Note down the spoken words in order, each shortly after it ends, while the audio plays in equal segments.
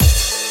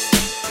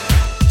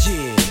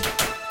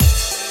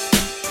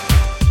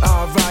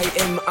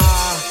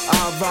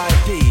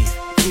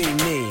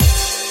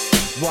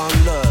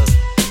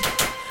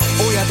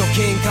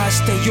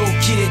したよ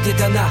切れて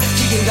たな。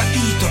機嫌が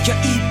いい時は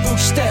一歩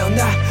したよ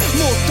な。も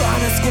っと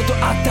話すこと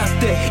あったっ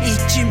て言っ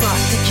ちまっ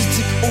て気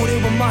づく俺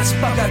はマジ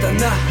バカだ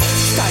な。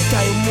伝え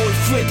たい思い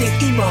増えて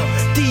今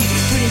D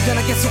振り行か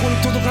なきゃそこに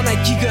届かない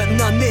気が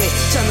なんねえ。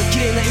ちゃんと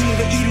綺麗な犬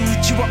がいるう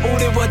ちは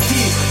俺は D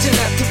じゃ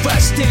なくてバ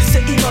してる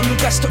ぜ今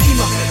昔と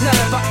今な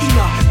らば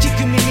今聞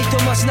く耳と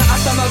ましな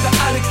頭が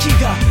ある気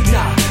が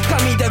な。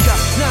神だが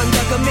なんだ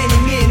か目に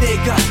見えね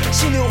えが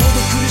死ぬほど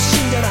苦し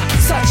んだら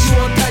最初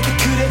を与えて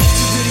くれ。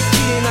綴り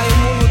きれない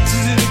思いを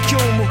綴る今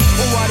日も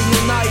終わり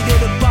のないレ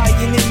ルバイ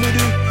で眠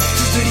る。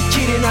綴り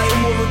きれない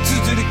思いを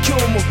綴る今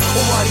日も終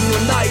わり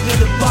のないレ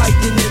ルバイ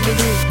で眠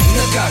る。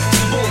長く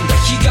つぼんだ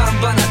彼岸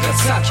花が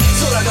咲き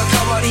空が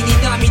代わりに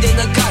涙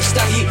流し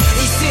た日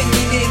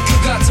2002年9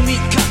月3日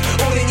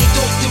俺に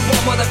とって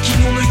はまだ昨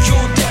日のよ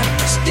うで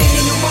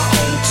Staying on my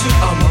own too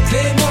I'm a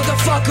bad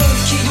motherfucker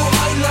喜怒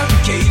哀楽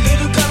受け入れ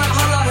るから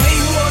腹平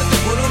和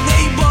どこの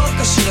ネイバー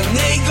か知ら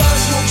ねえが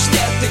スモークして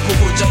ってこ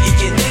こじゃい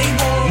けねえ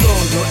もん。ロ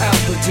ンドンア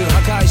ップトゥ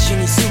墓石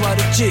に座る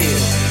ジル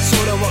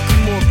空は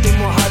曇って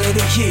も晴れる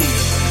日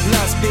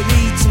ラスベリ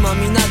ーつま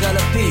みながら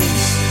ピー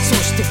スそ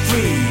してフ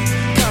リー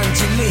感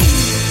じリ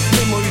ー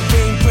メモリー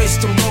レインプレス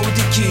とロー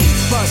ディキー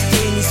バス停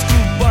にスク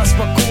ーバス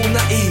は来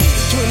ない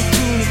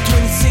22に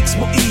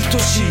26もいい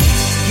年行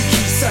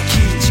き先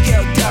違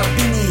うた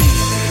びに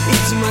い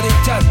つまで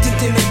たって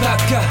てめば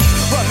っか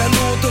分か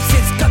ろうとせ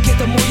ずかけ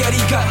たもや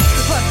りが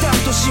パタン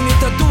と閉め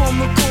たドア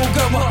向こう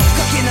側か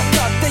けな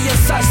かった優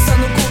しさ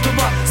の言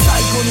葉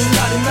最後に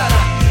なるなら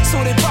そ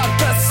ればっ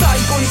か最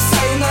後にさ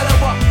よなら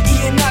は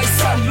言えない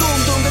さ。ロンド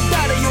ン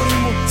が誰より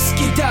も好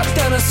きだっ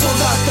たな育っ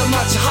た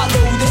街ハロ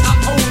ーで会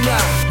おうな。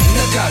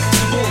長く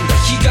つぼんだ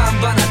彼岸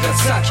花が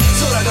咲き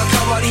空が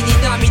代わりに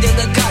涙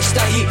流し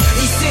た日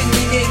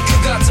2002年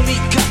9月3日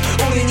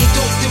俺にと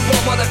って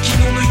はまだ昨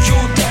日の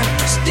ようで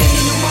Staying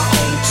on my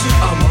own too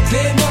I'm a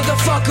bad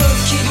motherfucker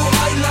喜怒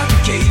哀楽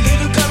受け入れ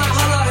るから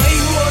腹平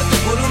和ど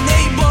この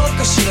ネイバー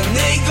か知ら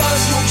ねえが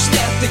スモークして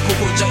ってこ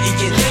こじゃい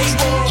けね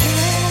えもん。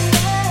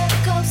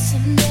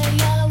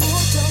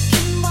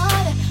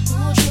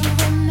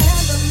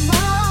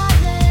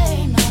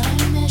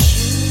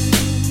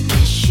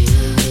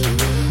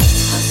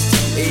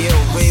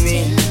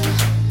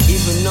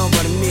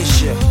Nobody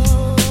miss you.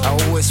 I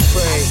always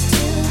pray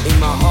in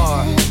my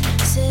heart,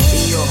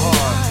 in your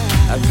heart.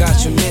 I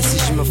got your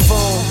message in my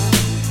phone,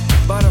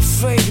 but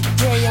afraid to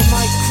pray I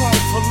might cry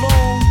for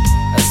long.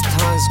 As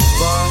times go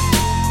by,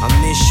 I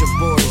miss your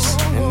voice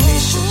and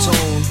miss your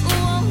tone.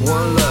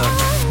 One love.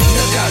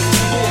 長く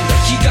つぼんだ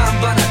彼岸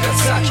花が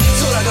咲き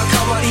空が代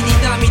わりに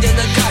涙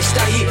流し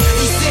た日